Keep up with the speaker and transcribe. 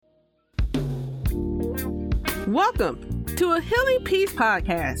Welcome to a Healing Peace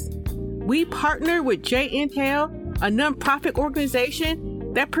podcast. We partner with J-Intel, a nonprofit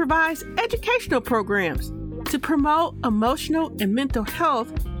organization that provides educational programs to promote emotional and mental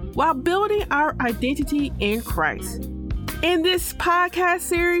health while building our identity in Christ. In this podcast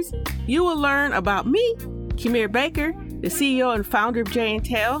series, you will learn about me, Kimir Baker, the CEO and founder of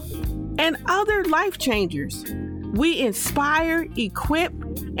J-Intel, and other life changers. We inspire, equip,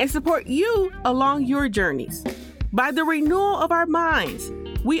 and support you along your journeys. By the renewal of our minds,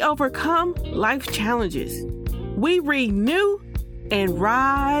 we overcome life challenges. We renew and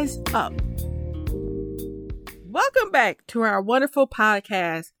rise up. Welcome back to our wonderful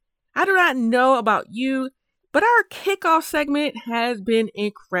podcast. I do not know about you, but our kickoff segment has been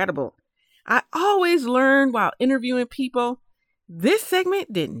incredible. I always learn while interviewing people. This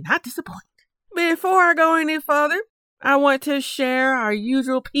segment did not disappoint. Before I go any further, I want to share our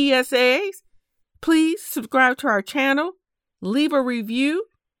usual PSAs. Please subscribe to our channel, leave a review,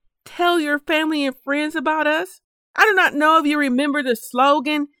 tell your family and friends about us. I do not know if you remember the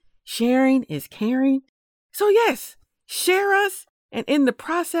slogan, sharing is caring. So yes, share us and in the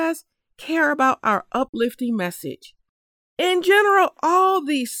process, care about our uplifting message. In general, all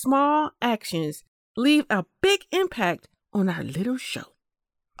these small actions leave a big impact on our little show.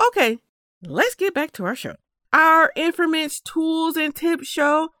 Okay, let's get back to our show. Our Infamous Tools and Tips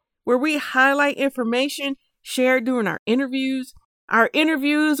show, where we highlight information shared during our interviews. Our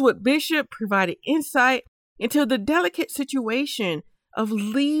interviews with Bishop provided insight into the delicate situation of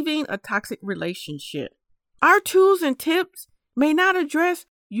leaving a toxic relationship. Our tools and tips may not address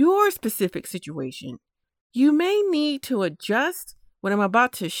your specific situation. You may need to adjust what I'm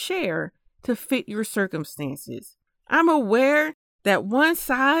about to share to fit your circumstances. I'm aware that one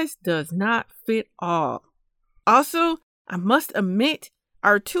size does not fit all. Also, I must admit,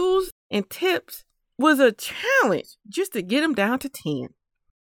 our tools and tips was a challenge just to get them down to 10.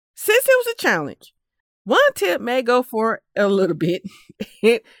 Since it was a challenge, one tip may go for a little bit.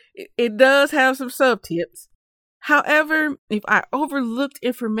 It does have some sub-tips. However, if I overlooked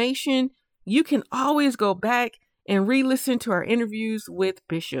information, you can always go back and re-listen to our interviews with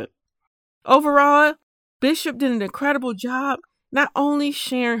Bishop. Overall, Bishop did an incredible job not only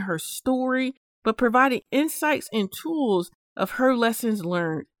sharing her story, but providing insights and tools of her lessons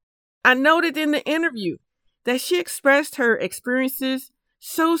learned. I noted in the interview that she expressed her experiences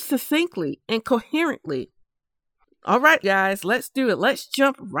so succinctly and coherently. All right, guys, let's do it. Let's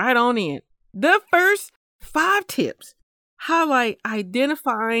jump right on in. The first 5 tips highlight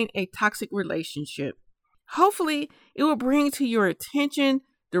identifying a toxic relationship. Hopefully, it will bring to your attention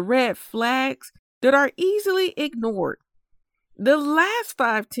the red flags that are easily ignored. The last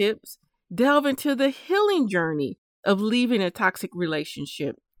 5 tips delve into the healing journey of leaving a toxic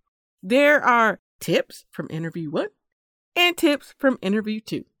relationship. There are tips from interview 1 and tips from interview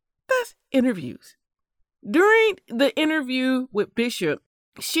 2. That's interviews. During the interview with Bishop,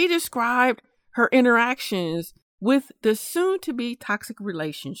 she described her interactions with the soon-to-be toxic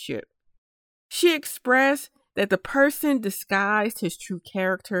relationship. She expressed that the person disguised his true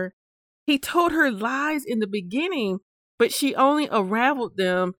character. He told her lies in the beginning, but she only unraveled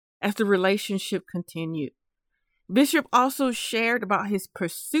them as the relationship continued. Bishop also shared about his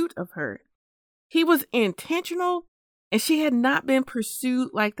pursuit of her. He was intentional, and she had not been pursued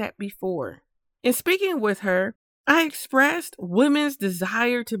like that before. In speaking with her, I expressed women's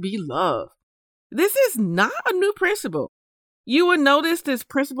desire to be loved. This is not a new principle. You will notice this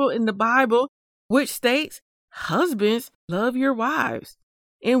principle in the Bible, which states, husbands, love your wives,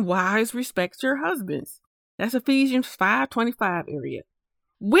 and wives, respect your husbands. That's Ephesians 5:25 area.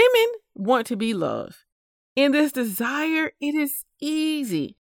 Women want to be loved. In this desire, it is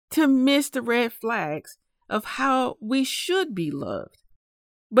easy to miss the red flags of how we should be loved.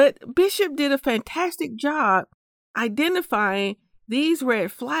 But Bishop did a fantastic job identifying these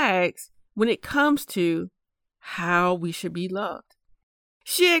red flags when it comes to how we should be loved.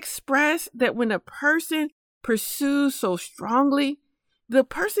 She expressed that when a person pursues so strongly, the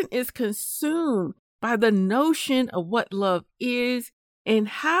person is consumed by the notion of what love is and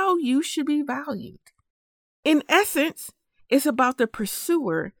how you should be valued. In essence, it's about the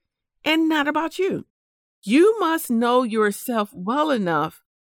pursuer and not about you. You must know yourself well enough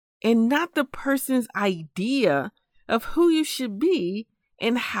and not the person's idea of who you should be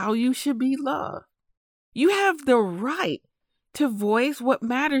and how you should be loved. You have the right to voice what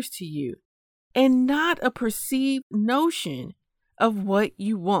matters to you and not a perceived notion of what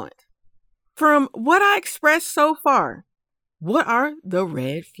you want. From what I expressed so far, what are the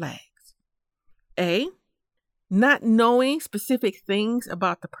red flags? A, not knowing specific things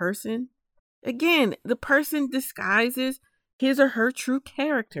about the person. Again, the person disguises his or her true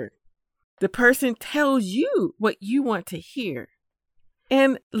character. The person tells you what you want to hear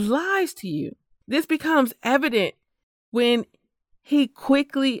and lies to you. This becomes evident when he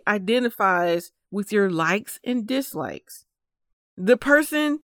quickly identifies with your likes and dislikes. The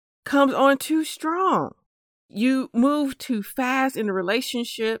person comes on too strong. You move too fast in a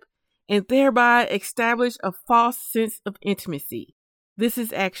relationship and thereby establish a false sense of intimacy. This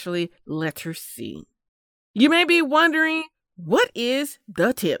is actually letter C. You may be wondering, what is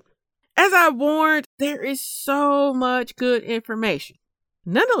the tip? As I warned, there is so much good information.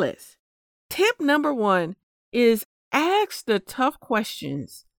 Nonetheless, tip number 1 is ask the tough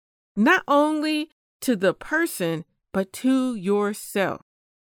questions, not only to the person, but to yourself.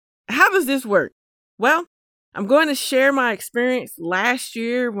 How does this work? Well, I'm going to share my experience last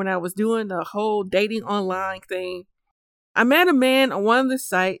year when I was doing the whole dating online thing. I met a man on one of the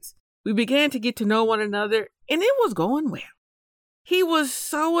sites. We began to get to know one another, and it was going well. He was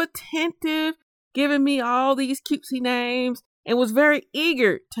so attentive, giving me all these cutesy names, and was very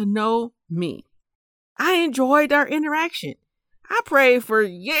eager to know me. I enjoyed our interaction. I prayed for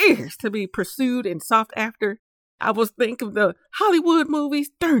years to be pursued and sought after. I was thinking of the Hollywood movies,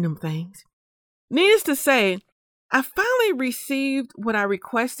 darn them things. Needless to say, I finally received what I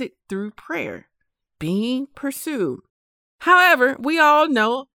requested through prayer, being pursued. However, we all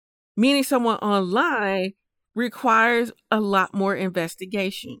know meeting someone online requires a lot more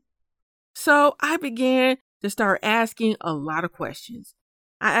investigation. So I began to start asking a lot of questions.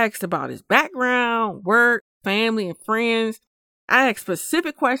 I asked about his background, work, family, and friends. I asked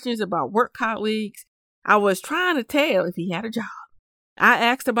specific questions about work colleagues. I was trying to tell if he had a job. I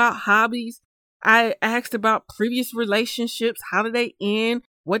asked about hobbies. I asked about previous relationships. How did they end?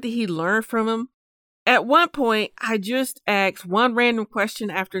 What did he learn from them? At one point, I just asked one random question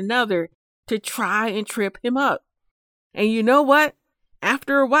after another to try and trip him up. And you know what?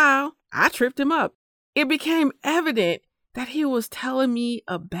 After a while, I tripped him up. It became evident that he was telling me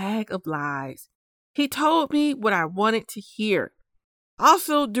a bag of lies. He told me what I wanted to hear.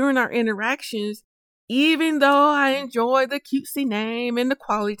 Also, during our interactions, even though I enjoyed the cutesy name and the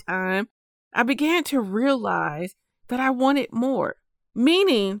quality time, I began to realize that I wanted more.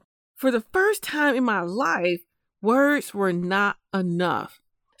 Meaning, for the first time in my life, words were not enough.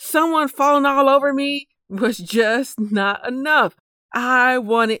 Someone falling all over me was just not enough. I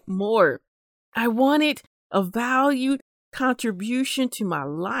wanted more. I wanted a valued contribution to my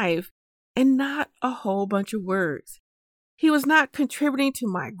life and not a whole bunch of words. He was not contributing to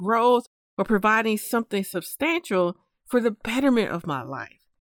my growth or providing something substantial for the betterment of my life.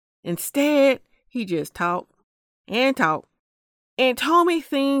 Instead, he just talked and told me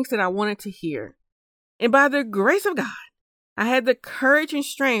things that I wanted to hear. And by the grace of God, I had the courage and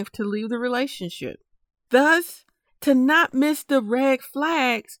strength to leave the relationship. Thus, to not miss the red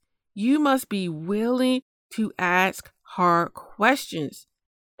flags, you must be willing to ask hard questions,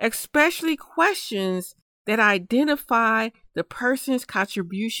 especially questions that identify the person's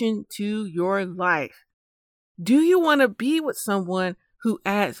contribution to your life. Do you want to be with someone who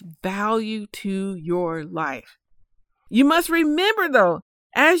adds value to your life? You must remember, though,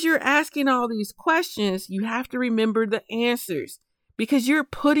 as you're asking all these questions, you have to remember the answers because you're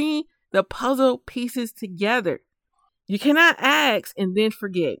putting the puzzle pieces together. You cannot ask and then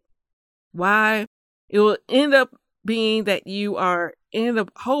forget. Why? It will end up being that you are in a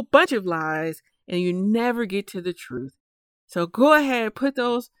whole bunch of lies and you never get to the truth. So go ahead, put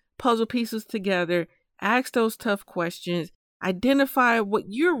those puzzle pieces together, ask those tough questions, identify what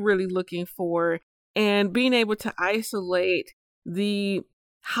you're really looking for, and being able to isolate the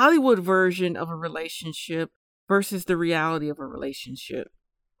Hollywood version of a relationship versus the reality of a relationship.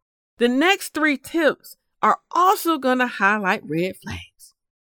 The next 3 tips are also going to highlight red flags.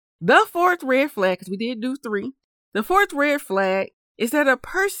 The 4th red flag, because we did do 3, the 4th red flag is that a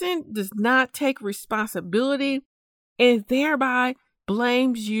person does not take responsibility and thereby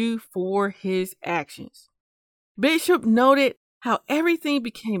blames you for his actions. Bishop noted how everything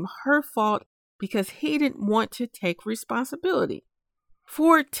became her fault because he didn't want to take responsibility.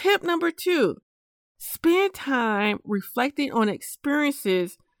 For tip number 2, spend time reflecting on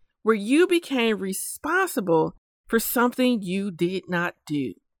experiences where you became responsible for something you did not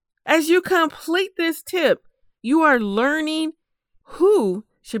do. As you complete this tip, you are learning who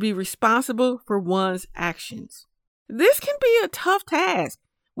should be responsible for one's actions. This can be a tough task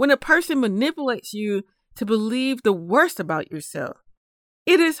when a person manipulates you to believe the worst about yourself.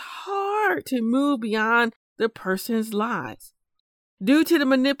 It is hard to move beyond the person's lies. Due to the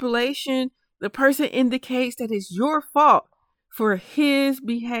manipulation, the person indicates that it's your fault for his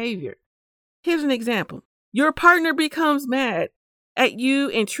behavior. Here's an example. Your partner becomes mad at you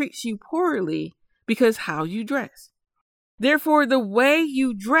and treats you poorly because how you dress. Therefore, the way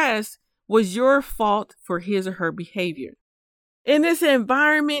you dress was your fault for his or her behavior. In this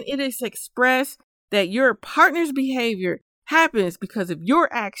environment, it is expressed that your partner's behavior happens because of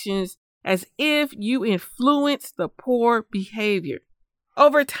your actions, as if you influence the poor behavior.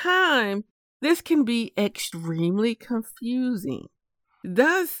 Over time, this can be extremely confusing.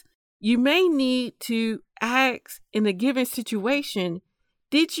 Thus, you may need to ask in a given situation,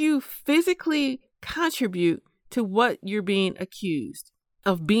 did you physically contribute to what you're being accused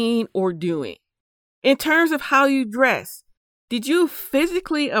of being or doing? In terms of how you dress, did you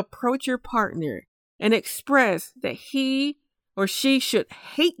physically approach your partner and express that he or she should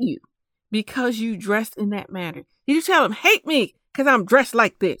hate you because you dressed in that manner? Did you tell them, hate me because I'm dressed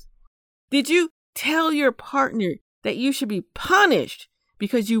like this? Did you tell your partner that you should be punished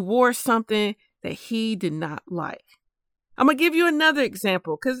because you wore something that he did not like? I'm going to give you another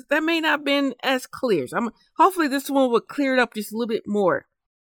example because that may not have been as clear. Hopefully this one will clear it up just a little bit more.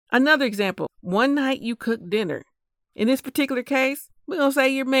 Another example, one night you cooked dinner. In this particular case, we're going to say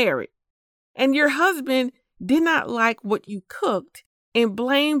you're married and your husband did not like what you cooked and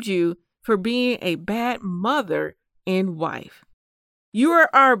blamed you for being a bad mother and wife. You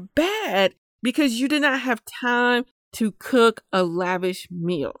are bad because you did not have time to cook a lavish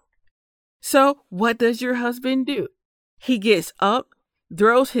meal. So what does your husband do? He gets up,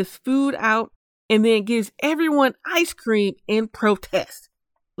 throws his food out, and then gives everyone ice cream in protest.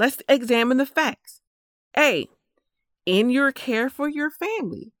 Let's examine the facts. A, in your care for your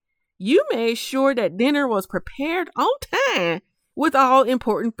family, you made sure that dinner was prepared on time with all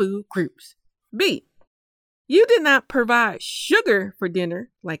important food groups. B, you did not provide sugar for dinner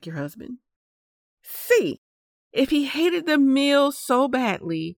like your husband. C, if he hated the meal so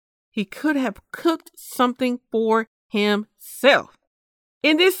badly, he could have cooked something for himself.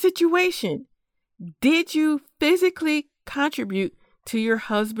 In this situation, did you physically contribute to your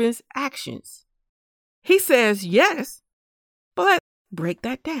husband's actions? He says yes, but let's break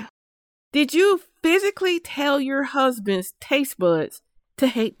that down. Did you physically tell your husband's taste buds to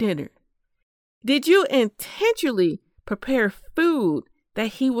hate dinner? Did you intentionally prepare food that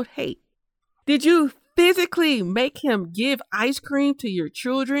he would hate? Did you physically make him give ice cream to your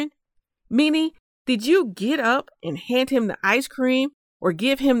children? Meaning, did you get up and hand him the ice cream or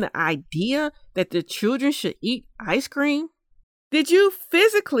give him the idea that the children should eat ice cream? Did you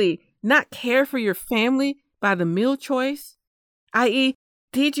physically not care for your family by the meal choice? I.e.,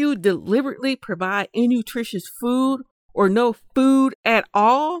 did you deliberately provide innutritious food or no food at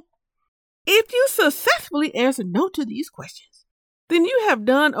all? If you successfully answer no to these questions, then you have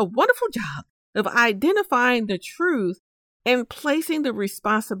done a wonderful job of identifying the truth and placing the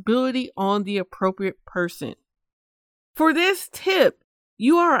responsibility on the appropriate person. For this tip,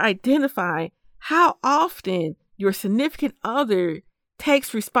 you are identifying how often your significant other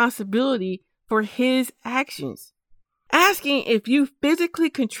takes responsibility for his actions. Asking if you physically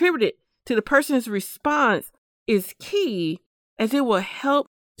contributed to the person's response is key, as it will help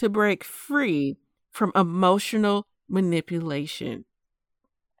to break free from emotional manipulation.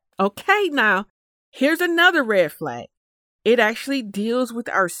 Okay, now, here's another red flag. It actually deals with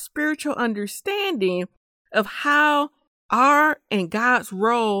our spiritual understanding of how our and God's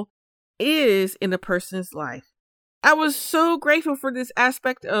role is in a person's life. I was so grateful for this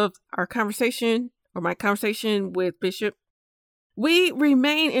aspect of our conversation, or my conversation with Bishop. We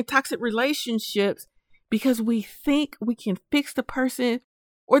remain in toxic relationships because we think we can fix the person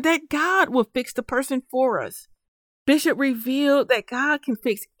or that God will fix the person for us. Bishop revealed that God can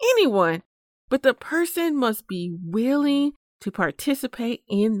fix anyone, but the person must be willing to participate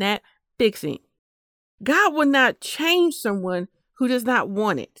in that fixing. God will not change someone who does not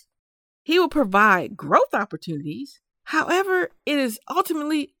want it. He will provide growth opportunities. However, it is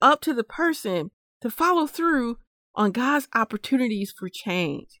ultimately up to the person to follow through on God's opportunities for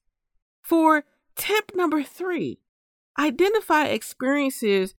change. For tip number 3, identify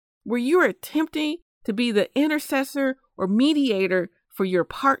experiences where you are attempting to be the intercessor or mediator for your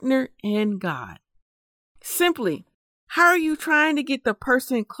partner and God. Simply, how are you trying to get the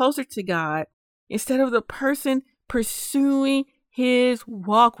person closer to God instead of the person pursuing his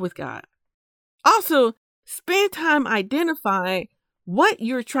walk with God? Also, spend time identifying what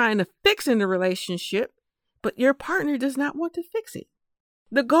you're trying to fix in the relationship, but your partner does not want to fix it.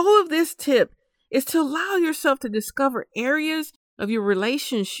 The goal of this tip is to allow yourself to discover areas of your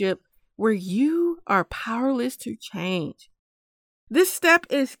relationship where you are powerless to change. This step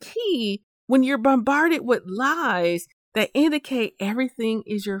is key when you're bombarded with lies that indicate everything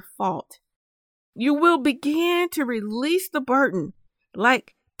is your fault. You will begin to release the burden,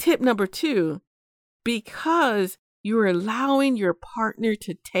 like tip number 2, because you're allowing your partner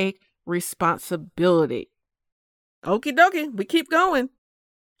to take responsibility. Okie dokie, we keep going.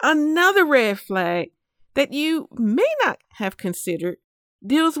 Another red flag that you may not have considered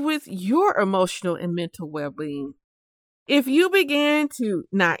deals with your emotional and mental well-being. If you begin to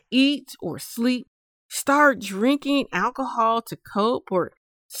not eat or sleep, start drinking alcohol to cope, or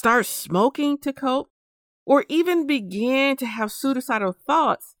start smoking to cope, or even begin to have suicidal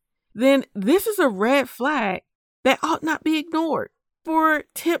thoughts, then this is a red flag that ought not be ignored. For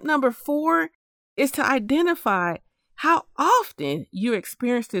tip number 4 is to identify how often you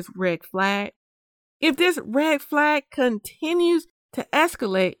experience this red flag. If this red flag continues to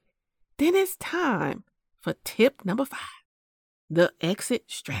escalate, then it's time for tip number 5, the exit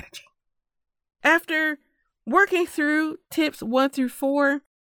strategy. After working through tips 1 through 4,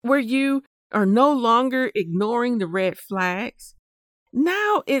 where you are no longer ignoring the red flags,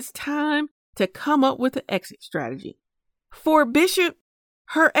 now it's time to come up with an exit strategy. For Bishop,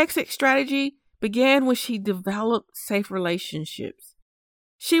 her exit strategy began when she developed safe relationships.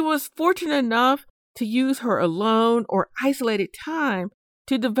 She was fortunate enough to use her alone or isolated time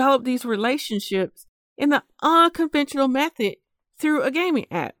to develop these relationships in an unconventional method through a gaming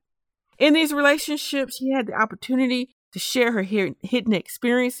app. In these relationships, she had the opportunity to share her hidden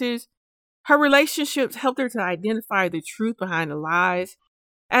experiences. Her relationships helped her to identify the truth behind the lies.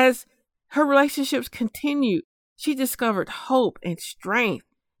 As her relationships continued, she discovered hope and strength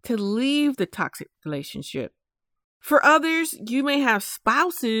to leave the toxic relationship. For others, you may have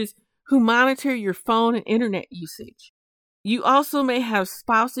spouses who monitor your phone and internet usage. You also may have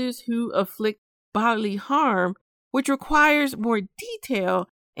spouses who inflict bodily harm, which requires more detail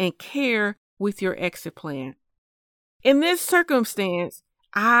and care with your exit plan. In this circumstance,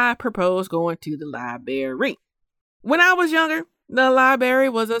 I propose going to the library. When I was younger, the library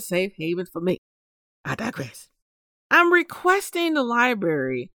was a safe haven for me. I digress. I'm requesting the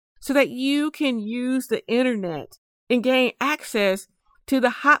library so that you can use the internet and gain access to the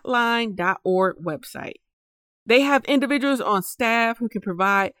hotline.org website. They have individuals on staff who can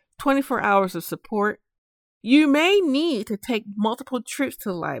provide 24 hours of support. You may need to take multiple trips to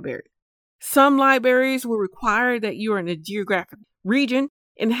the library. Some libraries will require that you are in a geographic region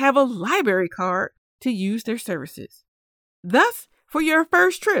and have a library card to use their services. Thus, for your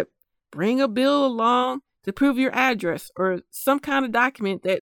first trip, bring a bill along to prove your address or some kind of document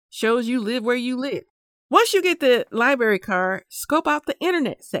that shows you live where you live. Once you get the library card, scope out the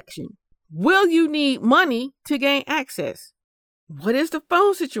internet section. Will you need money to gain access? What is the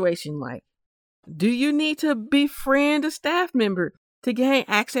phone situation like? Do you need to befriend a staff member to gain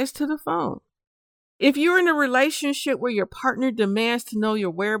access to the phone? If you're in a relationship where your partner demands to know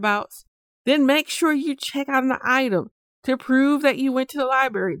your whereabouts, then make sure you check out an item to prove that you went to the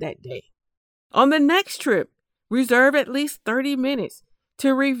library that day. On the next trip, reserve at least 30 minutes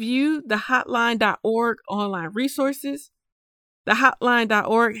to review the hotline.org online resources. The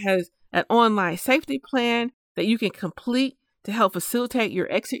hotline.org has an online safety plan that you can complete to help facilitate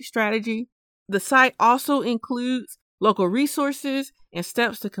your exit strategy. The site also includes local resources and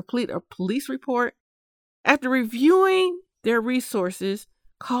steps to complete a police report. After reviewing their resources,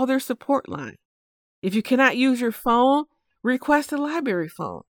 call their support line. If you cannot use your phone, request a library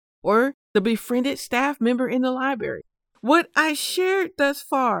phone or the befriended staff member in the library. What I shared thus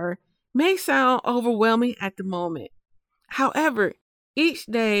far may sound overwhelming at the moment. However, each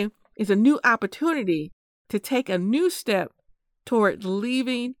day is a new opportunity to take a new step toward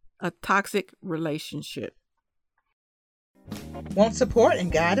leaving a toxic relationship. Want support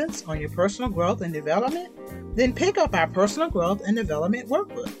and guidance on your personal growth and development? Then pick up our Personal Growth and Development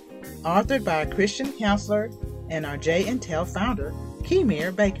Workbook, authored by a Christian counselor and our J&Tel founder,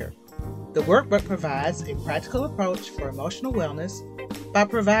 Kemir Baker. The workbook provides a practical approach for emotional wellness by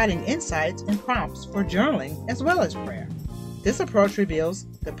providing insights and prompts for journaling as well as prayer. This approach reveals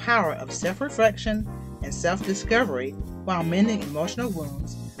the power of self-reflection and self-discovery while mending emotional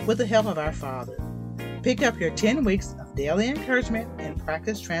wounds with the help of our Father. Pick up your 10 weeks of daily encouragement and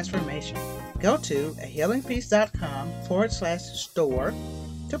practice transformation. Go to ahealingpeace.com/store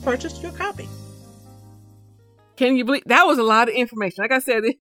to purchase your copy. Can you believe that was a lot of information? Like I said,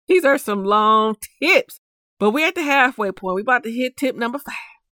 these are some long tips, but we're at the halfway point. We're about to hit tip number 5.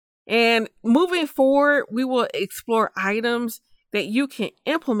 And moving forward, we will explore items that you can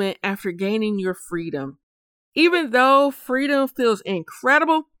implement after gaining your freedom. Even though freedom feels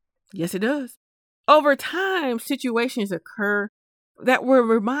incredible, yes, it does. Over time, situations occur that will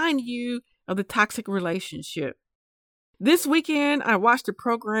remind you of the toxic relationship. This weekend, I watched a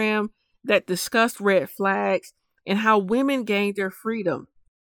program that discussed red flags and how women gained their freedom.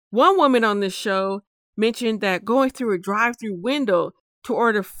 One woman on this show mentioned that going through a drive-through window to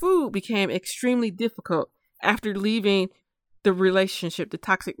order food became extremely difficult after leaving the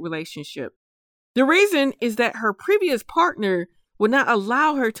toxic relationship. The reason is that her previous partner would not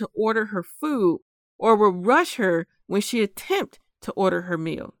allow her to order her food or would rush her when she attempted to order her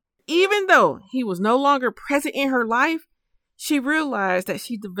meal. Even though he was no longer present in her life, she realized that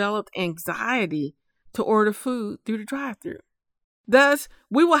she developed anxiety to order food through the drive-thru. Thus,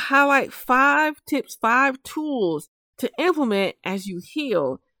 we will highlight 5 tips, 5 tools to implement as you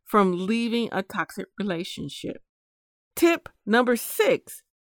heal from leaving a toxic relationship. Tip number 6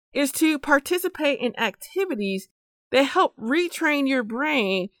 is to participate in activities that help retrain your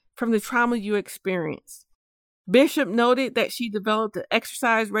brain from the trauma you experienced. Bishop noted that she developed an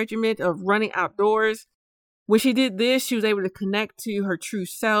exercise regimen of running outdoors. When she did this, she was able to connect to her true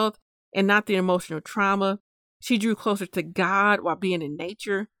self and not the emotional trauma. She drew closer to God while being in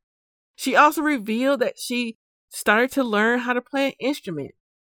nature. She also revealed that she started to learn how to play an instrument.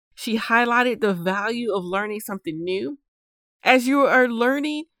 She highlighted the value of learning something new. As you are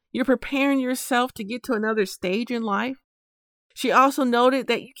learning, you're preparing yourself to get to another stage in life. She also noted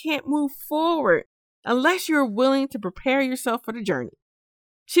that you can't move forward unless you're willing to prepare yourself for the journey.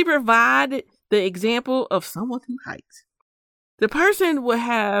 She provided the example of someone who hikes. The person will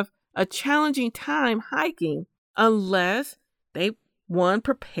have a challenging time hiking unless they, one,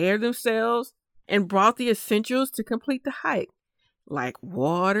 prepare themselves and brought the essentials to complete the hike, like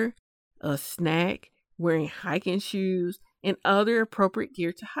water, a snack, wearing hiking shoes, and other appropriate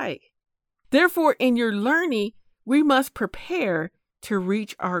gear to hike. Therefore, in your learning, we must prepare to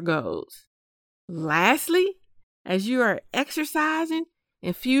reach our goals. Lastly, as you are exercising,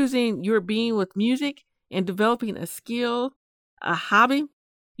 infusing your being with music, and developing a skill, a hobby,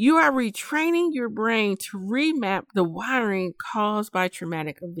 you are retraining your brain to remap the wiring caused by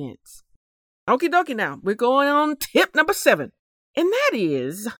traumatic events. Okie dokie now, we're going on tip number 7, and that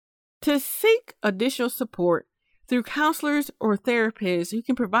is to seek additional support through counselors or therapists who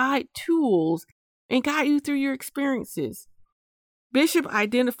can provide tools and guide you through your experiences. Bishop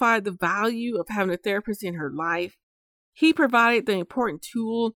identified the value of having a therapist in her life. He provided the important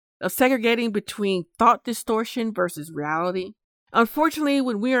tool of segregating between thought distortion versus reality. Unfortunately,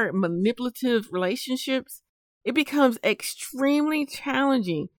 when we are in manipulative relationships, it becomes extremely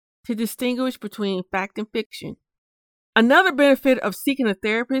challenging to distinguish between fact and fiction. Another benefit of seeking a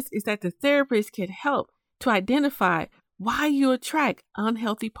therapist is that the therapist can help to identify why you attract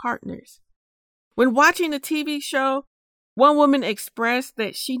unhealthy partners. When watching the TV show, one woman expressed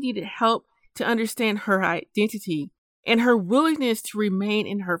that she needed help to understand her identity and her willingness to remain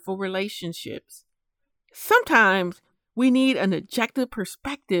in hurtful relationships. Sometimes we need an objective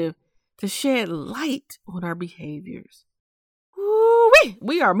perspective to shed light on our behaviors. Woo-wee!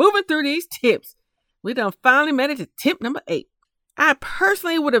 We are moving through these tips. We done finally made it to tip number 8. I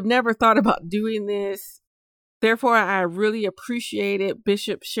personally would have never thought about doing this. Therefore, I really appreciated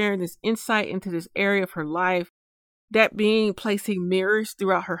Bishop sharing this insight into this area of her life, that being placing mirrors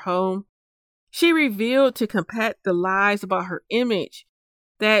throughout her home. She revealed to combat the lies about her image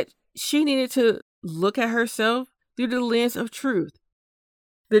that she needed to look at herself through the lens of truth.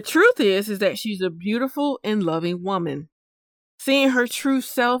 The truth is that she's a beautiful and loving woman. Seeing her true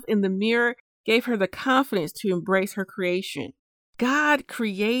self in the mirror gave her the confidence to embrace her creation. God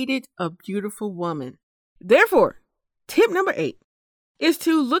created a beautiful woman. Therefore, tip number 8 is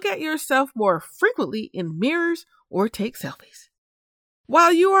to look at yourself more frequently in mirrors or take selfies.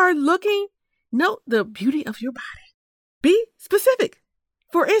 While you are looking, note the beauty of your body. Be specific.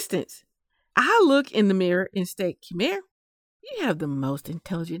 For instance, I look in the mirror and state, Khmer, you have the most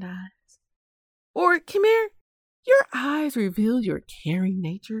intelligent eyes. Or, Khmer, your eyes reveal your caring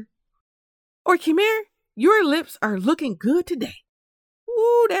nature. Or, Khmer, your lips are looking good today.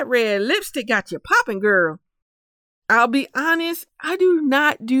 Ooh, that red lipstick got you popping, girl. I'll be honest, I do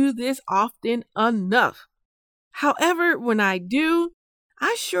not do this often enough. However, when I do,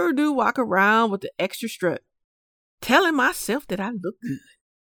 I sure do walk around with the extra strut, telling myself that I look good.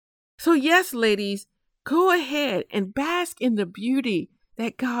 So yes, ladies, go ahead and bask in the beauty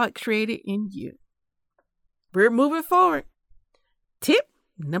that God created in you. We're moving forward. Tip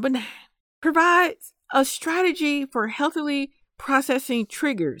number 9 provides a strategy for healthily processing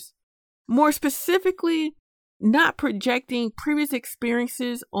triggers. More specifically, not projecting previous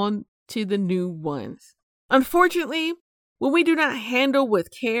experiences onto the new ones. Unfortunately, when we do not handle with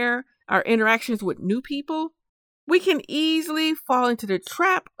care our interactions with new people, we can easily fall into the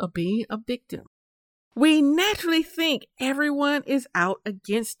trap of being a victim. We naturally think everyone is out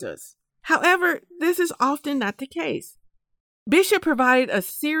against us. However, this is often not the case. Bishop provided a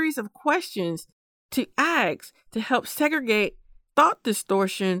series of questions to ask to help segregate thought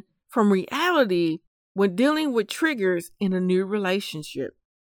distortion from reality when dealing with triggers in a new relationship.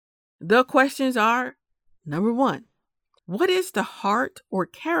 The questions are, number 1, what is the heart or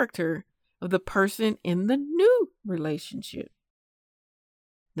character of the person in the new relationship?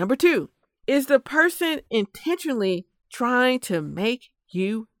 Number 2, is the person intentionally trying to make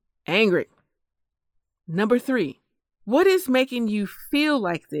you angry? Number 3, what is making you feel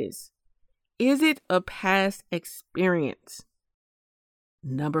like this? Is it a past experience?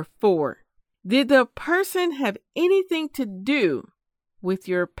 Number 4, did the person have anything to do with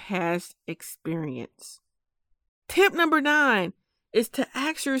your past experience? Tip number 9 is to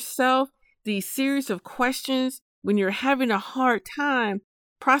ask yourself these series of questions when you're having a hard time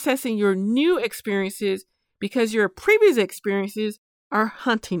processing your new experiences because your previous experiences are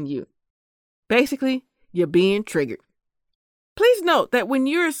hunting you. Basically, you're being triggered. Please note that when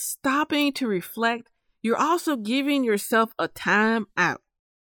you're stopping to reflect, you're also giving yourself a time out.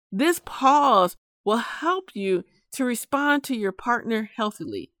 This pause will help you to respond to your partner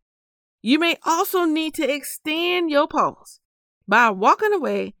healthily. You may also need to extend your pause by walking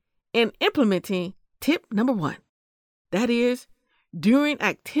away and implementing tip number 1. That is, doing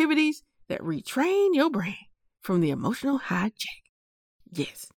activities that retrain your brain from the emotional hijack.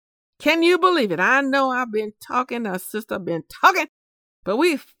 Yes. Can you believe it? I know I've been talking, our sister been talking, but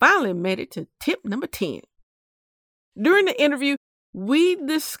we finally made it to tip number 10. During the interview, we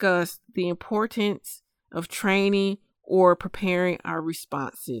discussed the importance of training or preparing our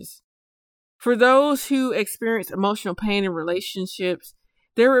responses. For those who experience emotional pain in relationships,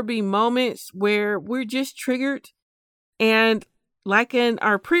 there will be moments where we're just triggered. And like in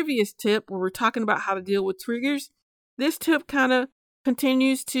our previous tip, where we're talking about how to deal with triggers, this tip kind of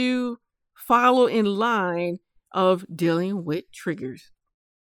continues to follow in line of dealing with triggers.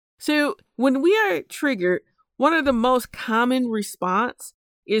 So when we are triggered, one of the most common response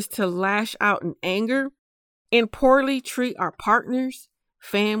is to lash out in anger and poorly treat our partners,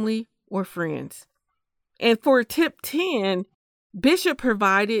 family, or friends. And for tip 10, Bishop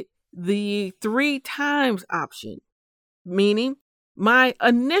provided the 3 times option, meaning my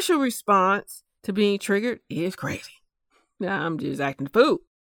initial response to being triggered is crazy. I'm just acting the fool.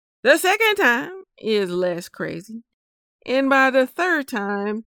 The second time is less crazy. And by the third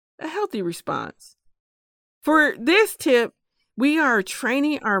time, a healthy response. For this tip, we are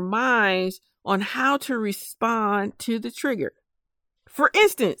training our minds on how to respond to the trigger. For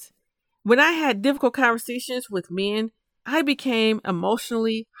instance, when I had difficult conversations with men, I became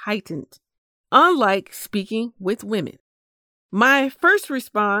emotionally heightened, unlike speaking with women. My first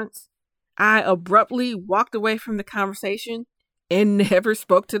response, I abruptly walked away from the conversation and never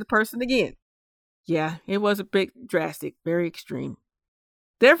spoke to the person again. Yeah, it was a bit drastic, very extreme.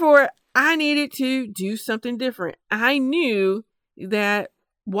 Therefore, I needed to do something different. I knew that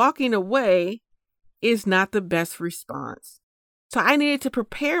walking away is not the best response. So I needed to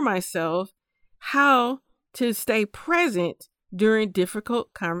prepare myself how to stay present during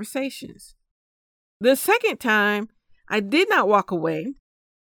difficult conversations. The second time, I did not walk away.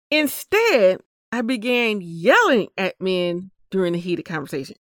 Instead, I began yelling at men during the heated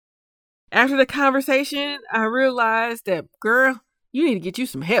conversation. After the conversation, I realized that, girl, you need to get you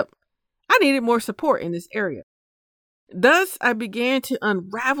some help. I needed more support in this area. Thus, I began to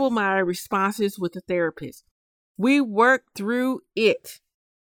unravel my responses with the therapist. We worked through it.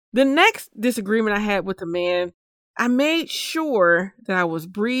 The next disagreement I had with the man, I made sure that I was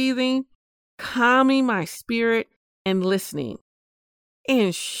breathing, calming my spirit, and listening.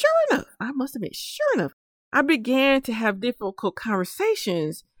 And sure enough, I began to have difficult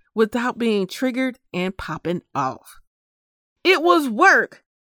conversations without being triggered and popping off. It was work,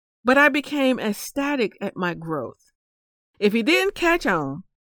 but I became ecstatic at my growth. If you didn't catch on,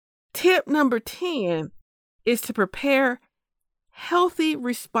 tip number 10 is to prepare healthy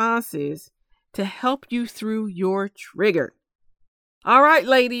responses to help you through your trigger. All right,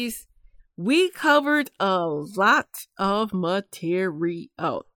 ladies, we covered a lot of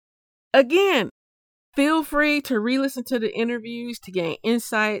material. Again, feel free to re-listen to the interviews to gain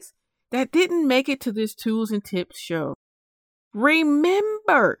insights that didn't make it to this Tools and Tips show.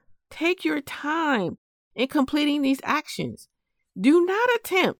 Remember, take your time in completing these actions. Do not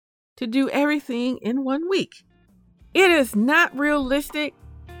attempt to do everything in 1 week. It is not realistic,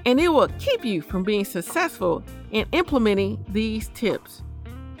 and it will keep you from being successful in implementing these tips.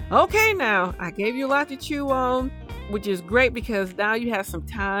 Okay, now, I gave you a lot to chew on, which is great because now you have some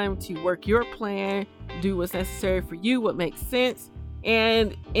time to work your plan, do what's necessary for you, what makes sense.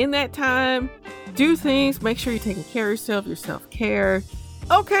 And in that time, do things. Make sure you're taking care of yourself, your self-care.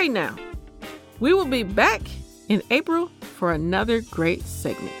 Okay, now, we will be back in April for another great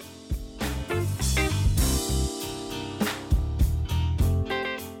segment.